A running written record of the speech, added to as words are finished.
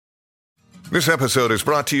This episode is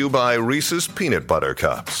brought to you by Reese's Peanut Butter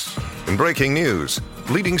Cups. In breaking news,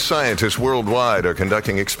 leading scientists worldwide are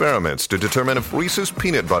conducting experiments to determine if Reese's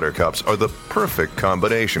Peanut Butter Cups are the perfect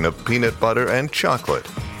combination of peanut butter and chocolate.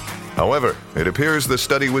 However, it appears the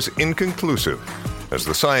study was inconclusive, as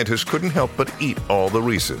the scientists couldn't help but eat all the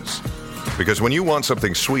Reese's. Because when you want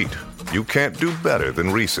something sweet, you can't do better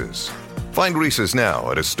than Reese's. Find Reese's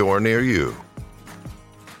now at a store near you.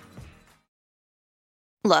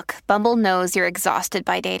 Look, Bumble knows you're exhausted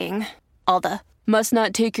by dating. All the, must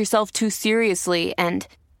not take yourself too seriously, and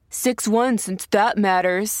 6'1" since that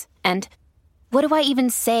matters, and what do I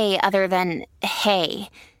even say other than, hey?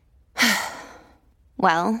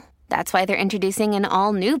 Well, that's why they're introducing an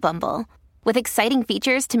all-new Bumble, with exciting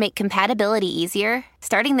features to make compatibility easier,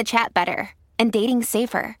 starting the chat better, and dating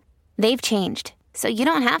safer. They've changed, so you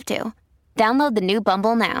don't have to. Download the new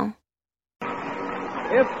Bumble now.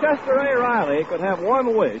 If Chester A. Riley could have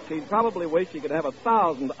one wish, he'd probably wish he could have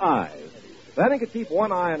 1,000 eyes. Then he could keep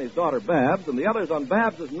one eye on his daughter Babs and the others on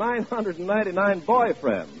Babs' 999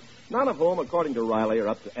 boyfriends, none of whom, according to Riley, are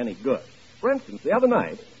up to any good. For instance, the other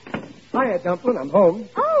night... Hiya, Dumplin', I'm home.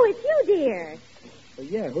 Oh, it's you, dear. Well,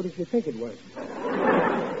 yeah, who did you think it was?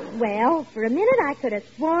 Well, for a minute I could have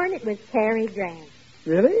sworn it was Cary Grant.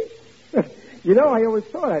 Really? You know, I always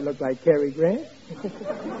thought I looked like Cary Grant.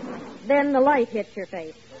 Then the light hit your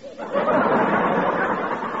face.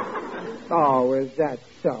 Oh, is that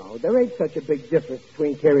so? There ain't such a big difference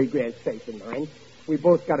between Cary Grant's face and mine. We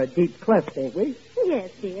both got a deep cleft, ain't we?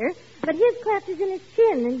 Yes, dear. But his cleft is in his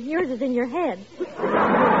chin, and yours is in your head.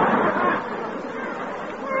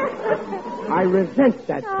 I resent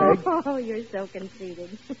that, Peg. Oh, you're so conceited.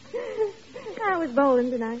 I was bowling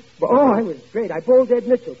tonight. Oh, I was great. I bowled Ed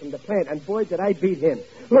Mitchell from the plant, and boy, did I beat him.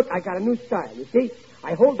 Look, I got a new style, you see?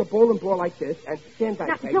 I hold the bowling ball like this, and stand back,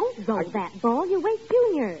 Now, Peg. don't bowl that ball. You wake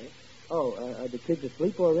Junior. Oh, are the kids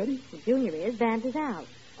asleep already? Junior is. Babs is out.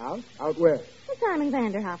 Out? Out where? Well, Simon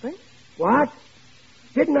Vanderhopper. What?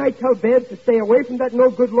 Didn't I tell Babs to stay away from that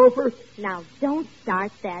no-good loafer? Now, don't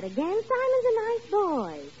start that again. Simon's a nice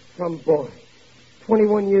boy. Some boy.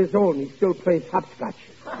 21 years old, and he still plays hopscotch.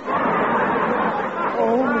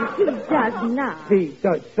 Oh, he does not. He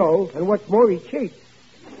does so, and what's more, he cheats.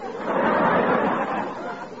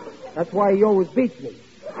 That's why he always beats me. If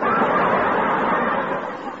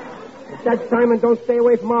that Simon don't stay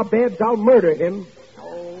away from our Babs, I'll murder him.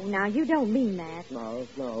 Oh, now, you don't mean that. No,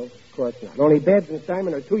 of course not. Only Babs and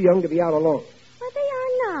Simon are too young to be out alone. But they are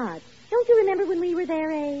not. Don't you remember when we were their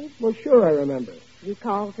age? Well, sure I remember. You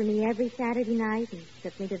called for me every Saturday night and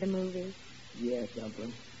took me to the movies. Yeah,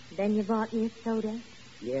 Dumplin'. Then you bought me a soda.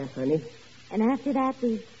 Yeah, honey. And after that,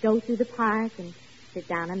 we'd go through the park and sit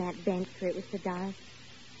down on that bench where it was so dark.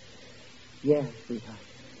 Yeah, sweetheart.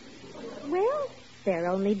 Well, they're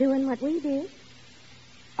only doing what we did.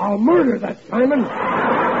 I'll murder that Simon.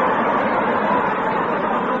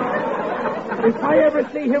 If I ever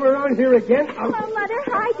see him around here again, I'll... Hello, Mother.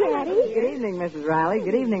 Hi, Daddy. Good evening, Mrs. Riley.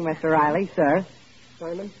 Good evening, Mr. Riley, sir.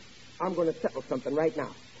 Simon, I'm going to settle something right now.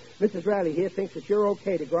 Mrs. Riley here thinks that you're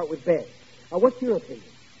okay to go out with Babs. What's your opinion?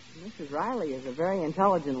 Mrs. Riley is a very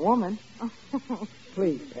intelligent woman.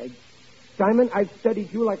 Please, Peg. Simon, I've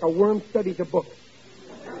studied you like a worm studies a book.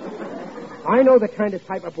 I know the kind of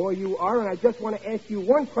type of boy you are, and I just want to ask you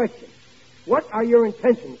one question. What are your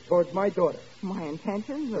intentions towards my daughter? My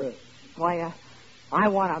intentions? Why, I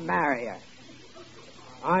want to marry her.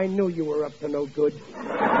 I knew you were up to no good.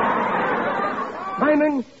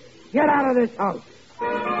 Simon, get out of this house.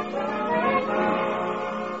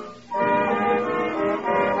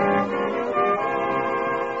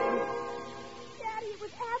 Daddy, it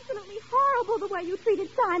was absolutely horrible the way you treated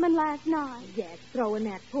Simon last night. Yes, throwing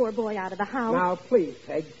that poor boy out of the house. Now, please,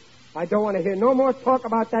 Peg. I don't want to hear no more talk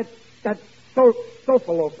about that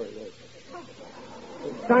sofa loafer.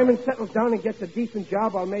 If Simon settles down and gets a decent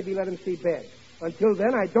job, I'll maybe let him see Babs. Until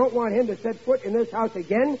then, I don't want him to set foot in this house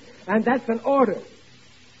again, and that's an order.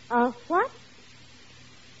 What?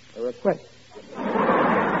 A request.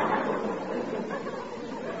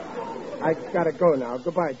 I gotta go now.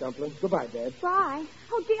 Goodbye, Dumplin'. Goodbye, Babs. Bye.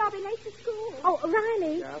 Oh, gee, I'll be late to school. Oh,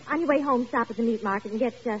 Riley, Yeah? on your way home, stop at the meat market and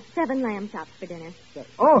get 7 lamb chops for dinner.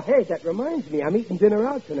 Oh, hey, that reminds me. I'm eating dinner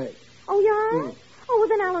out tonight. Oh, you are? Mm. Oh, well,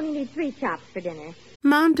 then I'll only need 3 chops for dinner.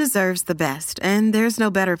 Mom deserves the best, and there's no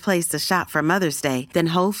better place to shop for Mother's Day than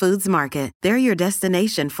Whole Foods Market. They're your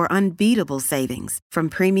destination for unbeatable savings, from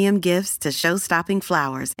premium gifts to show-stopping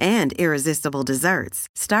flowers and irresistible desserts.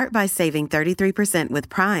 Start by saving 33% with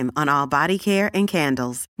Prime on all body care and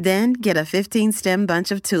candles. Then get a 15-stem bunch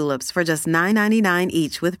of tulips for just $9.99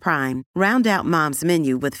 each with Prime. Round out Mom's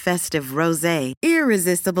menu with festive rosé,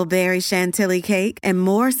 irresistible berry chantilly cake, and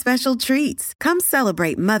more special treats. Come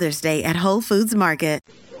celebrate Mother's Day at Whole Foods Market. Well,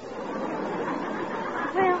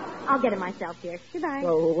 I'll get it myself, dear. Goodbye.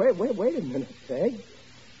 Oh, wait a minute, Peg.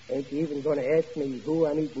 Ain't you even going to ask me who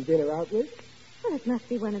I'm eating dinner out with? Well, it must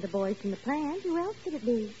be one of the boys from the plant. Who else could it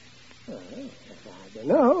be? I don't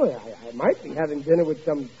know. I might be having dinner with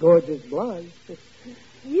some gorgeous blonde.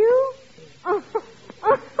 You?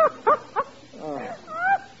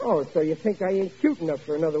 Oh, so you think I ain't cute enough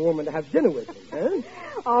for another woman to have dinner with me, huh?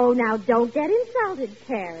 Oh, now don't get insulted,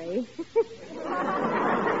 Terry.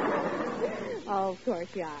 Oh, of course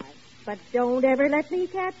you are. But don't ever let me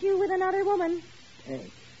catch you with another woman. Hey,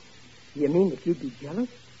 you mean that you'd be jealous?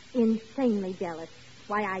 Insanely jealous.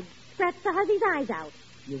 Why, I'd scratch the hussy's eyes out.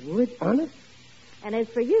 You would? Honest? And as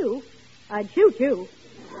for you, I'd shoot you.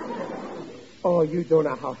 Oh, you don't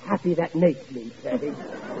know how happy that makes me, Peggy.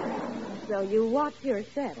 So you watch your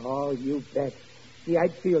step. Oh, you bet. See,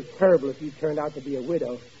 I'd feel terrible if you turned out to be a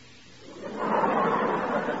widow.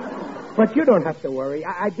 But you don't have to worry.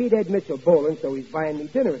 I beat Ed Mitchell bowling, so he's buying me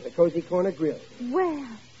dinner at the Cozy Corner Grill. Well,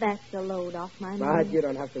 that's the load off my But mind. you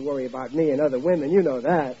don't have to worry about me and other women. You know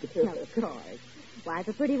that. Of course. Why, if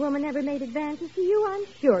a pretty woman ever made advances to you, I'm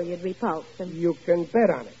sure you'd repulse them. You can bet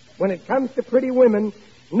on it. When it comes to pretty women,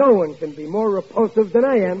 no one can be more repulsive than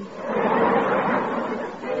I am.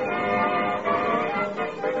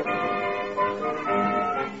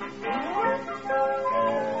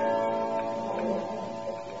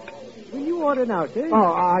 Order now, sir. Oh,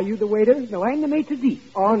 are you the waiter? No, I'm the maitre d'.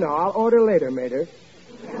 Oh, no, I'll order later, mater.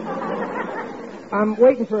 I'm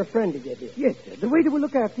waiting for a friend to get here. Yes, sir. The waiter will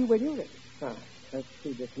look after you when you're ready. Let's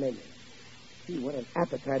see this menu. See what an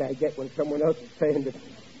appetite I get when someone else is paying the...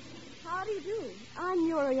 How do you do? I'm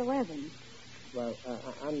Uri 11. Well,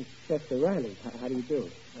 I'm Chester Riley. How do you do?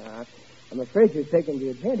 I'm afraid you're taking the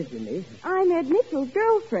advantage of me. I'm Ed Mitchell's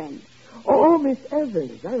girlfriend. Oh, Miss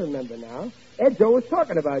Evans. I remember now. Ed's always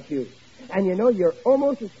talking about you. And you know, you're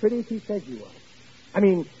almost as pretty as he says you are. I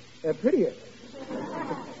mean, prettier.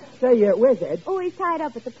 Say, where's Ed? Oh, he's tied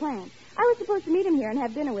up at the plant. I was supposed to meet him here and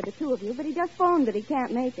have dinner with the two of you, but he just phoned that he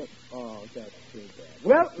can't make it. Oh, that's too bad.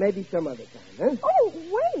 Well, maybe some other time, huh? Oh,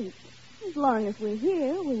 wait. As long as we're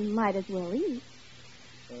here, we might as well eat.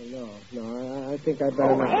 Oh, no, I think I'd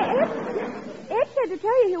better not. Ed said to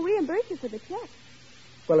tell you he'll reimburse you for the check.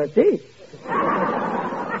 Well, let's eat.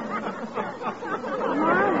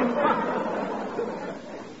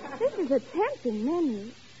 This is a tempting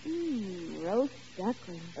menu. Roast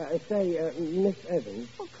duckling. Say, Miss Evans.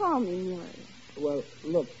 Oh, call me Muriel. Well,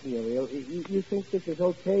 look, Muriel, you think this is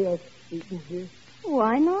okay, us eating here?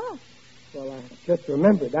 Why not? Well, I just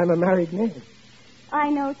remembered I'm a married man.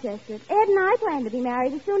 I know, Chester. Ed and I plan to be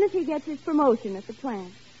married as soon as he gets his promotion at the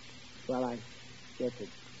plant. Well, I guess it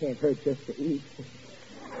can't hurt just to eat.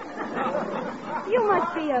 You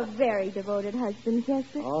must be a very devoted husband,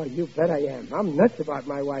 Chester. Oh, you bet I am. I'm nuts about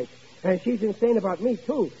my wife. And she's insane about me,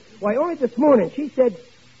 too. Why, only this morning she said...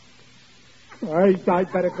 I'd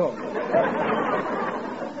better go.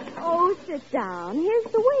 Oh, sit down. Here's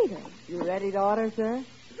the waiter. You ready to order, sir?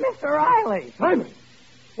 Mr. Riley! Simon!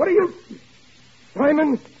 What are you...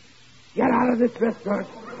 Simon, get out of this restaurant.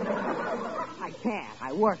 I can't.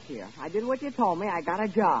 I work here. I did what you told me. I got a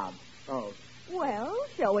job. Oh. Well,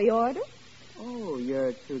 shall we order? Oh,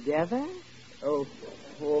 you're together? Oh.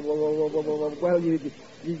 Well, you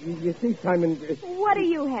see, Simon... What are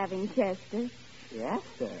you having, Chester? Yes,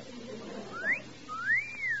 sir.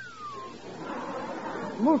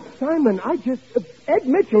 Look, Simon, I just... Ed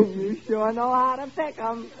Mitchell... You sure know how to pick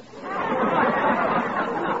 'em.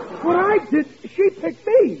 What I did, she picked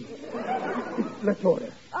me. Let's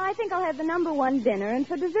order. I think I'll have the number one dinner, and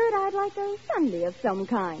for dessert, I'd like a sundae of some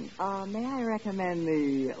kind. May I recommend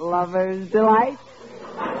the Lover's Delight?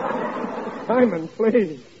 Simon,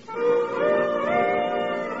 please.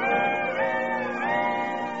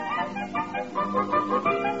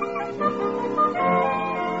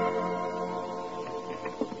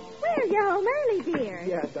 Well, you're home early, dear.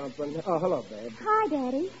 Yeah, Dumpling. Oh, hello, babe. Hi,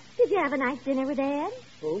 Daddy. Did you have a nice dinner with Ed?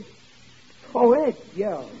 Who? Oh, Ed,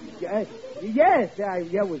 yeah. Yes,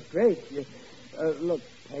 it was great. Look,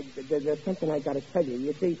 Peg, there's something I got to tell you.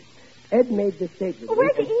 You see, Ed made this statement. Well,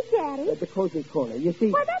 where'd you eat, Daddy? At the Cozy Corner. You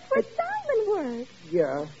see... Why, that's where Simon works.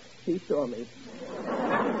 Yeah, he saw me.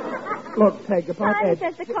 Look, Peg, about Simon Ed.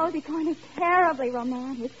 says the cozy corner's terribly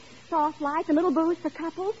romantic. Soft lights and little booze for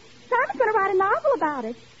couples. Simon's going to write a novel about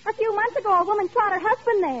it. A few months ago, a woman shot her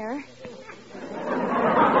husband there.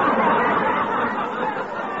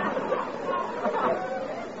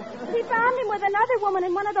 He found him with another woman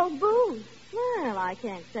in one of those booths. Well, I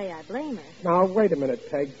can't say I blame her. Now, wait a minute,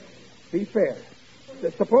 Peg. Be fair.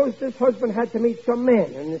 Suppose this husband had to meet some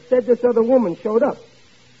man, and instead this other woman showed up.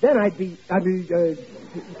 Then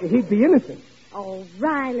he'd be innocent. Oh,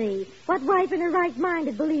 Riley, what wife in her right mind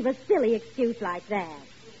would believe a silly excuse like that?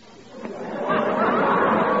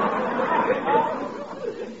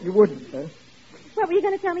 You wouldn't, huh? What were you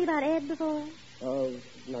going to tell me about Ed before? Oh,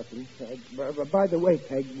 nothing. By the way,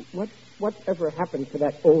 Peg, whatever happened to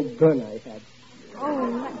that old gun I had?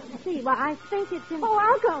 Oh, let's see. Well, I think it's in... Oh,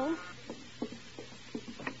 I'll go.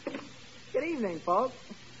 Good evening, folks.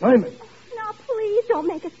 Simon. Now, please don't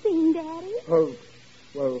make a scene, Daddy. Oh,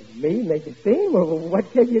 well, me make a scene? Well,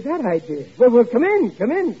 what gave you that idea? Well, come in,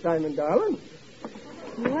 Simon, darling.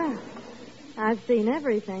 Well, I've seen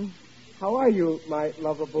everything. How are you, my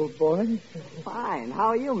lovable boy? Fine. How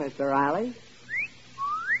are you, Mr. Riley?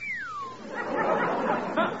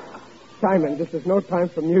 Simon, this is no time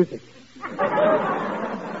for music. Well,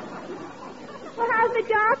 how's the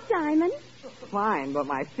job, Simon? Fine, but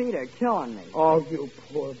my feet are killing me. Oh, you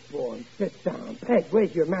poor boy. Sit down. Peg,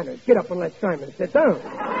 where's your manners? Get up and let Simon sit down.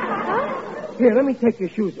 Here, let me take your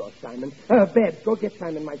shoes off, Simon. Babs, go get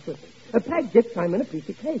Simon my slippers. Peg, get Simon a piece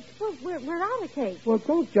of cake. Well, we're out of cake. Well,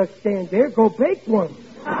 don't just stand there. Go bake one.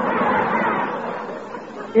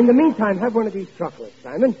 In the meantime, have one of these chocolates,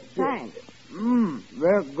 Simon. Thanks.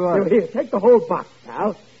 Very good. Here, take the whole box,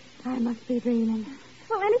 pal. I must be dreaming.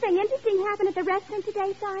 Well, anything interesting happen at the restaurant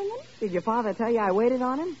today, Simon? Did your father tell you I waited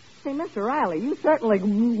on him? Say, Mr. Riley, you certainly...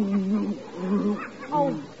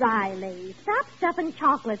 Oh, Riley, stop stuffing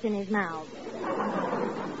chocolates in his mouth.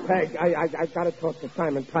 Peg, I got to talk to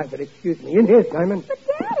Simon private. Excuse me. In here, Simon. But,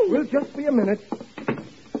 Daddy... Will just be a minute.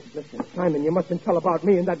 Listen, Simon, you mustn't tell about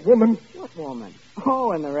me and that woman. What woman?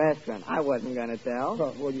 Oh, in the restaurant. I wasn't going to tell.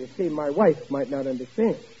 Oh, well, you see, my wife might not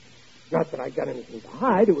understand. Not that I got anything to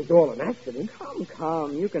hide. It was all an accident.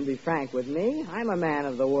 Come. You can be frank with me. I'm a man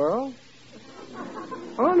of the world.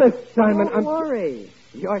 Honest, Simon, Don't worry.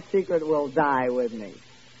 Your secret will die with me.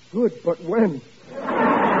 Good, but when?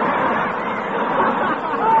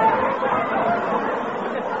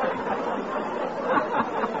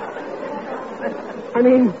 I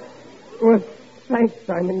mean, well, thanks,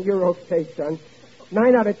 Simon. You're okay, son.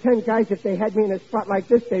 9 out of 10 guys, if they had me in a spot like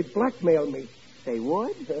this, they'd blackmail me. They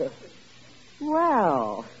would?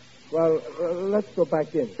 Well, let's go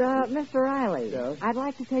back in. Mr. Riley, Yeah? I'd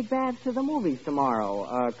like to take Babs to the movies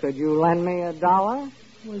tomorrow. Could you lend me $1?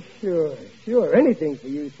 Well, sure. Anything for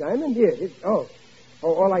you, Simon. Here.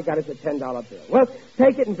 All I got is a $10 bill. Well,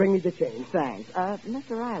 take it and bring me the change. Thanks.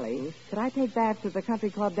 Mr. Riley, could I take Babs to the country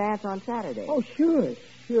club dance on Saturday? Oh, sure.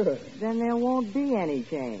 Then there won't be any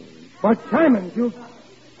change. But, Simon, you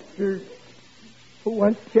who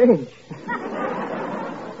wants change?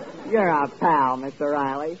 You're a pal, Mr.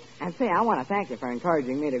 Riley. And say, I want to thank you for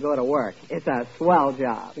encouraging me to go to work. It's a swell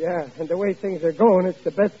job. Yeah, and the way things are going, it's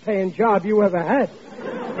the best paying job you ever had.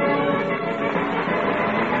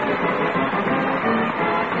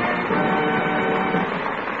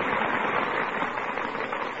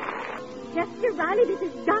 Mr. Riley, this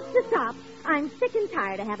has got to stop. I'm sick and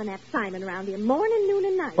tired of having that Simon around here morning, noon,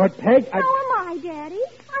 and night. But, Peg, So am I, Daddy.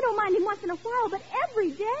 I don't mind him once in a while, but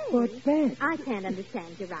every day. But, Peg... I can't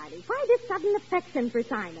understand you, Riley. Why this sudden affection for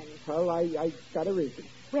Simon? Well, I got a reason.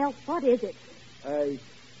 Well, what is it?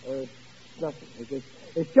 Nothing.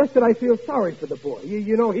 It's just that I feel sorry for the boy.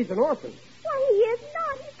 You know, he's an orphan. Why, he is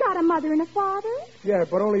not. He's got a mother and a father. Yeah,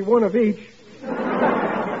 but only one of each.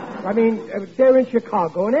 I mean, they're in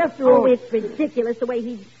Chicago, and after all... Oh, it's ridiculous the way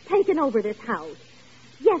he's taken over this house.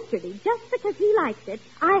 Yesterday, just because he likes it,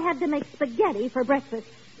 I had to make spaghetti for breakfast.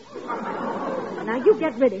 Now, you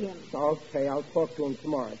get rid of him. Okay, I'll talk to him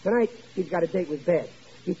tomorrow. Tonight, he's got a date with Babs.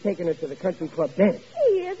 He's taking her to the country club dance.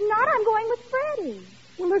 He is not. I'm going with Freddie.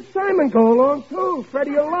 Well, let Simon go along, too.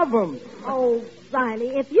 Freddie will love him. Oh, Riley,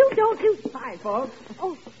 if you don't do... Hi, folks.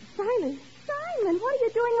 Oh, Simon, what are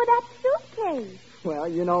you doing with that suitcase? Well,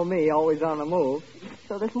 you know me, always on the move.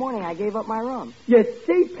 So this morning I gave up my room. You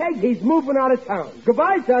see, Peg, he's moving out of town.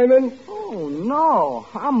 Goodbye, Simon. Oh, no.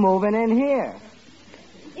 I'm moving in here.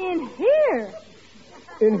 In here?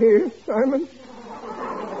 In here, Simon?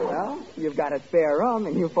 Well, you've got a spare room,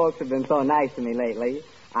 and you folks have been so nice to me lately.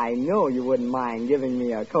 I know you wouldn't mind giving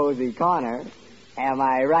me a cozy corner. Am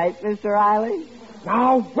I right, Mr. Riley?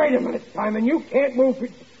 Now, wait a minute, Simon. You can't move...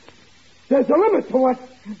 There's a limit to what...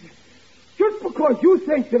 Just because you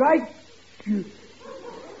think that I...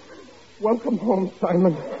 Welcome home,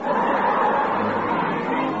 Simon.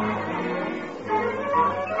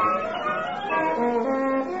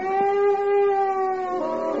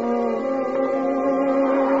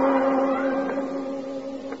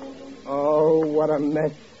 Oh, what a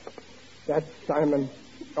mess. That's Simon.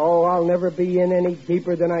 Oh, I'll never be in any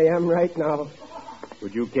deeper than I am right now.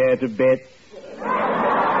 Would you care to bet?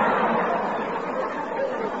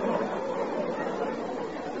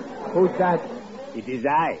 Who's that? It is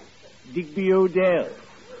I, Digby Odell,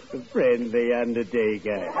 the friendly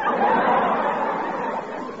undertaker.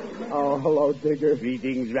 Oh, hello, Digger.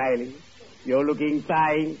 Greetings, Riley. You're looking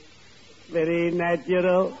fine. Very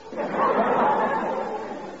natural.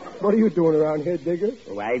 What are you doing around here, Digger?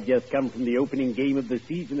 Oh, I've just come from the opening game of the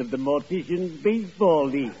season of the Morticians Baseball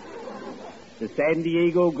League. The San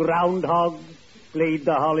Diego Groundhogs played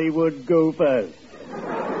the Hollywood Gophers.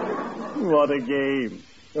 What a game.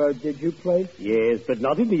 Did you play? Yes, but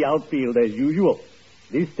not in the outfield as usual.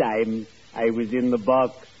 This time, I was in the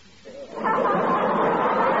box.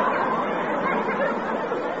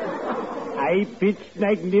 I pitched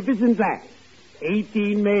magnificent last.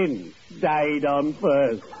 18 men died on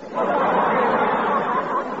first.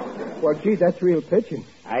 Well, gee, that's real pitching.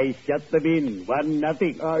 I shut them in,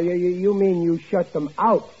 1-0. You mean you shut them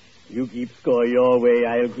out? You keep score your way,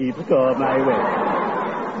 I'll keep score my way.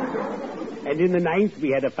 And in the ninth, we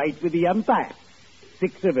had a fight with the umpire.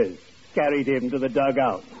 6 of us carried him to the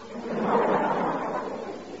dugout.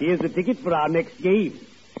 Here's a ticket for our next game.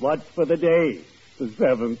 Watch for the day, the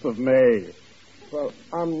 7th of May. Well,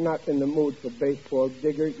 I'm not in the mood for baseball,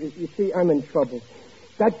 Digger. You see, I'm in trouble.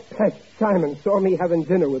 That pest, Simon, saw me having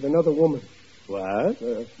dinner with another woman. What?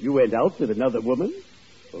 You went out with another woman?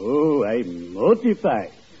 Oh, I'm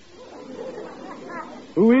mortified.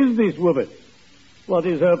 Who is this woman? What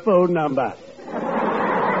is her phone number?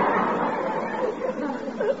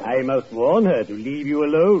 I must warn her to leave you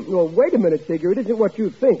alone. Well, wait a minute, Digger. It isn't what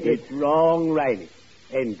you think. It's wrong, Riley.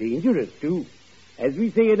 And dangerous, too. As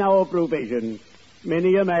we say in our profession,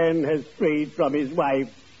 many a man has strayed from his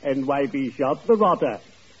wife, and wifey shot the rotter.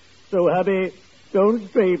 So, hubby, don't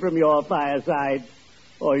stray from your fireside,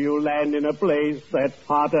 or you'll land in a place that's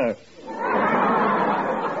hotter.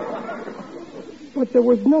 But there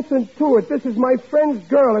was nothing to it. This is my friend's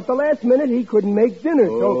girl. At the last minute, he couldn't make dinner,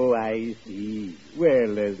 Oh, I see.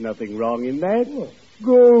 Well, there's nothing wrong in that.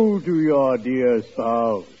 Go to your dear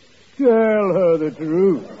spouse. Tell her the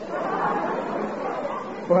truth.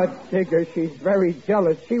 But, Digger, she's very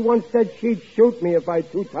jealous. She once said she'd shoot me if I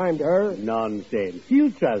two-timed her. Nonsense.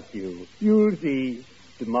 She'll trust you. You'll see.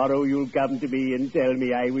 Tomorrow you'll come to me and tell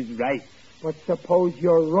me I was right. But suppose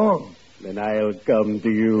you're wrong. Then I'll come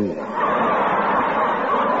to you.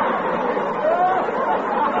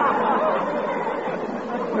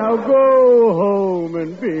 Now go home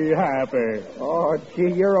and be happy. Oh,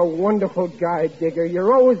 gee, you're a wonderful guy, Digger.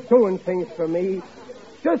 You're always doing things for me.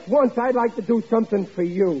 Just once I'd like to do something for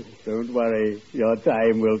you. Don't worry. Your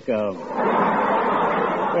time will come.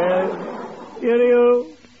 Well, cheerio.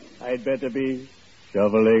 I'd better be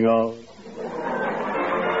shoveling off.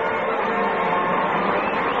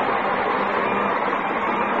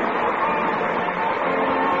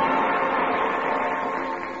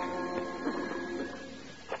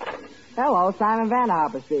 Hello, Simon Van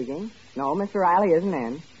Harper speaking. No, Mr. Riley isn't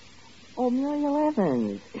in. Oh, Muriel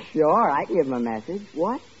Evans. Sure, I can give him a message.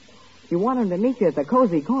 What? You want him to meet you at the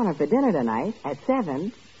Cozy Corner for dinner tonight at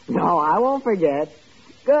 7? No, I won't forget.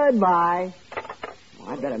 Goodbye. Oh,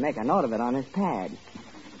 I'd better make a note of it on this pad.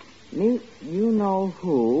 Meet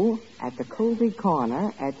you-know-who at the Cozy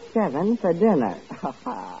Corner at 7 for dinner.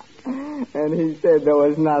 And he said there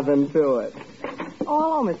was nothing to it.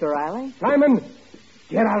 Oh, hello, Mr. Riley. Simon,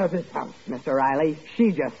 get out of this house. Mr. Riley,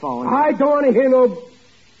 she just phoned. I don't want to hear no...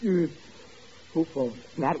 Who phoned?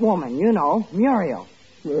 That woman, you know, Muriel.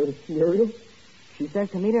 Muriel? She says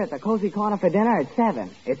to meet her at the Cozy Corner for dinner at 7.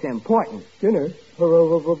 It's important. Dinner?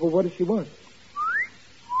 What does she want?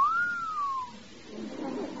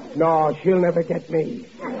 No, she'll never get me.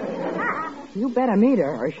 You better meet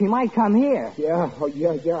her, or she might come here. Yeah,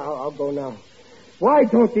 I'll go now. Why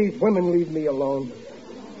don't these women leave me alone?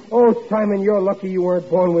 Oh, Simon, you're lucky you weren't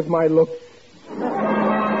born with my looks.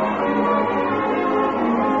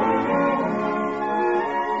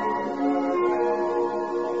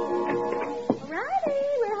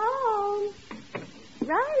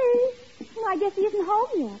 I guess he isn't home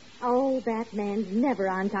yet. Oh, that man's never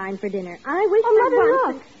on time for dinner. I wish Mother,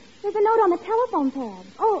 look. There's a note on the telephone pad.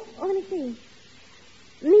 Oh, let me see.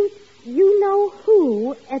 Meet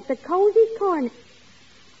you-know-who at the Cozy Corner.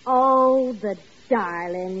 Oh, the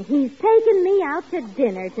darling. He's taking me out to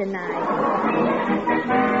dinner tonight.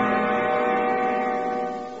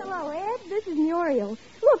 Hello, Ed. This is Muriel.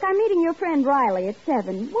 Look, I'm meeting your friend Riley at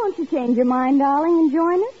 7. Won't you change your mind, darling, and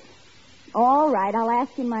join us? All right, I'll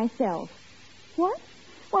ask him myself. What?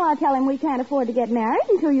 Well, I'll tell him we can't afford to get married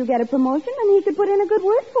until you get a promotion, and he could put in a good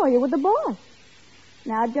word for you with the boss.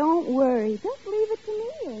 Now, don't worry. Just leave it to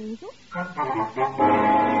me, Angel.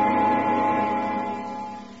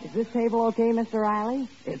 Is this table okay, Mr. Riley?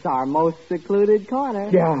 It's our most secluded corner.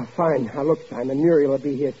 Yeah, fine. Now, look, Simon, Muriel will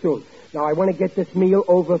be here soon. Now, I want to get this meal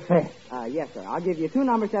over fast. Yes, sir. I'll give you 2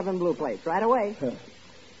 number 7 blue plates right away.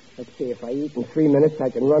 Let's see, if I eat in 3 minutes, I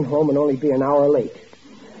can run home and only be an hour late.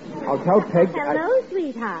 I'll tell Peg... Hello,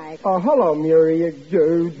 sweetheart. Oh, hello, Muriel.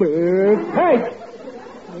 Peg!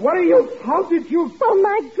 What are you... How did you... Oh,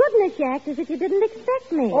 my goodness, you act as if you didn't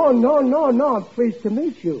expect me. Oh, no. I'm pleased to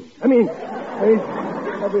meet you. I mean...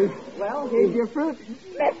 Well, here's your fruit.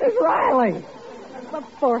 Mrs. Riley! But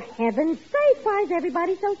for heaven's sake, why is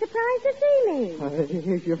everybody so surprised to see me?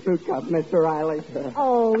 Here's your fruit cup, Mr. Riley.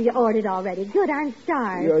 Oh, you ordered already. Good, I'm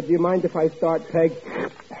starved. Do you mind if I start, Peg?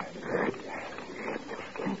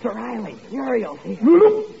 Mr. Riley, Muriel.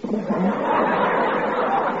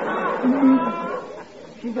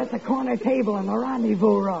 She's at the corner table in the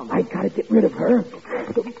rendezvous room. I gotta get rid of her.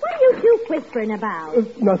 What are you two whispering about?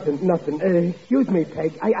 Nothing. Excuse me,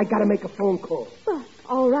 Peg. I gotta make a phone call. Oh,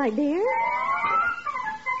 all right, dear.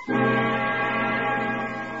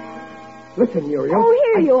 Listen, Muriel. Oh,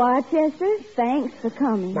 here you are, Chester. Thanks for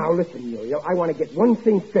coming. Now, listen, Muriel. I want to get one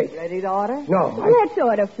thing straight. Ready to order? No. Let's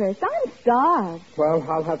order first. I'm starved. Well,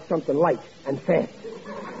 I'll have something light and fast.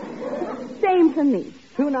 Same for me.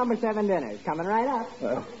 2 number 7 dinners coming right up.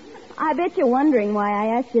 I bet you're wondering why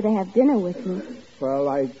I asked you to have dinner with me. Well,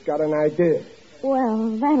 I got an idea.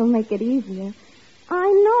 Well, that'll make it easier. I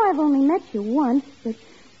know I've only met you once, but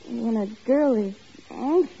when a girl is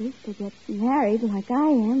anxious to get married like I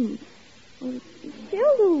am, well,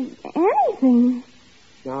 she'll do anything.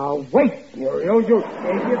 Now, wait, Muriel. Here's your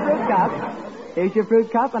fruit cup. Here's your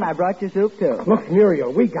fruit cup, and I brought you soup, too. Look,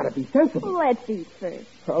 Muriel, we gotta be sensible. Let's eat first.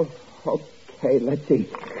 Oh, okay, let's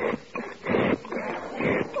eat.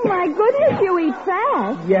 My goodness, you eat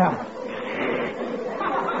fast. Yeah.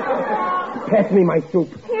 Pass me my soup.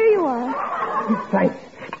 Here you are. Thanks.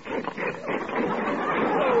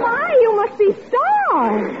 My, you must be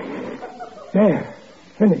starved. There.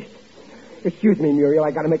 Finished. Excuse me, Muriel. I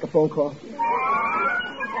gotta make a phone call. Well,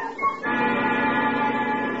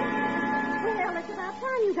 it's about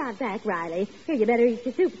time you got back, Riley. Here, you better eat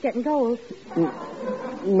your soup. It's getting cold.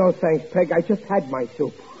 No, thanks, Peg. I just had my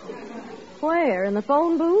soup. Where? In the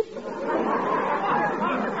phone booth?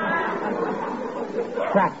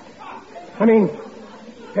 Trapped.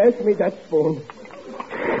 Pass me that spoon.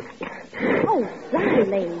 Oh,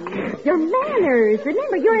 Riley. Your manners.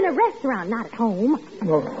 Remember, you're in a restaurant, not at home.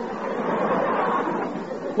 No.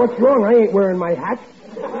 What's wrong? I ain't wearing my hat.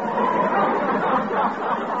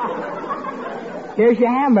 Here's your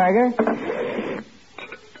hamburger.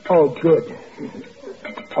 Oh, good.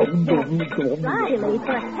 Riley,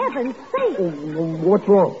 for heaven's sake. What's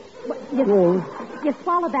wrong? You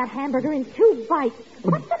swallowed that hamburger in 2 bites.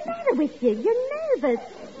 What's the matter with you? You're nervous.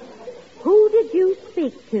 Who did you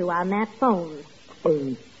speak to on that phone?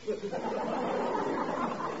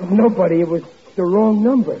 Nobody. It was the wrong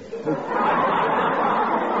number.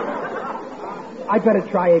 I better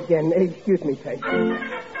try again. Excuse me, Peg.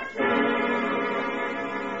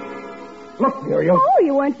 Look, Muriel. Oh,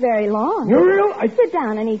 you weren't very long. Muriel, Sit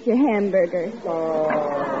down and eat your hamburger.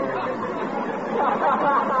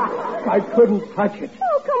 I couldn't touch it.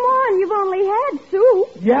 Oh, come on. You've only had soup.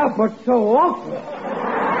 Yeah, but so often.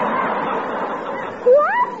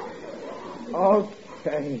 What?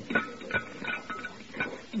 Okay.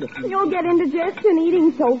 You'll get indigestion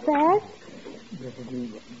eating so fast.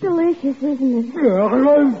 Delicious, isn't it?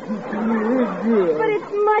 But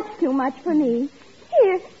it's much too much for me.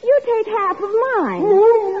 Here, you take half of mine.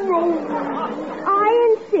 I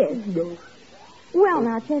insist. Well,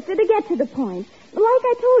 now, Chester, to get to the point, like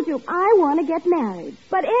I told you, I want to get married.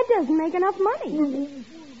 But Ed doesn't make enough money.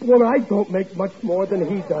 Well, I don't make much more than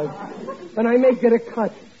he does. And I may get a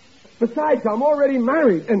cut. Besides, I'm already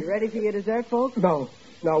married. And You ready for your dessert, folks? No,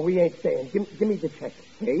 we ain't staying. Give me the check.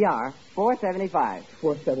 Here you are. $4.75.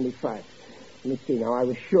 $4.75. Let me see now. I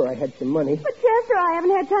was sure I had some money. But, Chester, I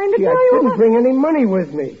haven't had time to Gee, tell I you didn't about... bring any money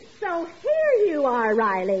with me. So here you are,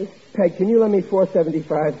 Riley. Peg, can you lend me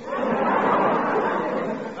 $4.75?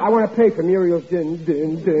 I want to pay for Muriel's din.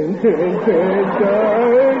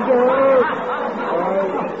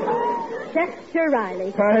 Chester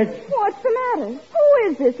Riley. Peg, What's the matter? Who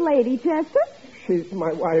is this lady, Chester? She's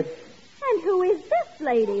my wife. And who is this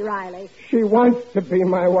lady, Riley? She wants to be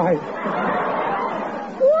my wife.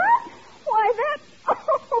 What? Why, that...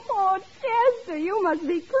 Oh, Chester, you must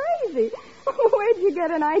be crazy. Where'd you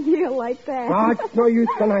get an idea like that? Oh, it's no use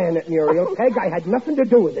denying it, Muriel. Peg, I had nothing to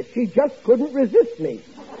do with it. She just couldn't resist me.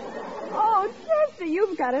 Oh, Chester,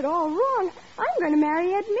 you've got it all wrong. I'm going to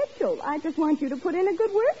marry Ed Mitchell. I just want you to put in a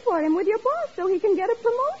good word for him with your boss so he can get a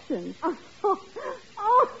promotion.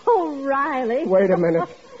 Oh, Riley. Wait a minute.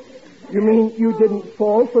 You mean you didn't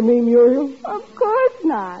fall for me, Muriel? Of course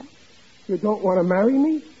not. You don't want to marry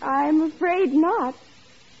me? I'm afraid not.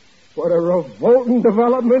 What a revolting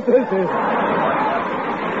development this is.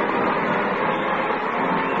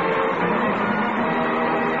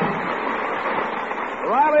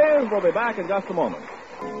 Riley's will be back in just a moment.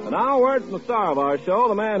 And now, words from the star of our show,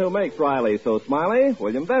 the man who makes Riley so smiley,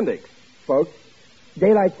 William Bendix. Folks,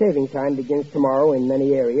 daylight saving time begins tomorrow in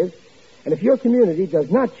many areas. And if your community does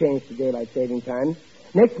not change to daylight saving time,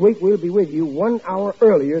 next week we'll be with you 1 hour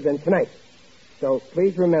earlier than tonight. So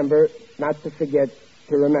please remember not to forget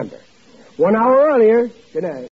to remember. 1 hour earlier. Good night.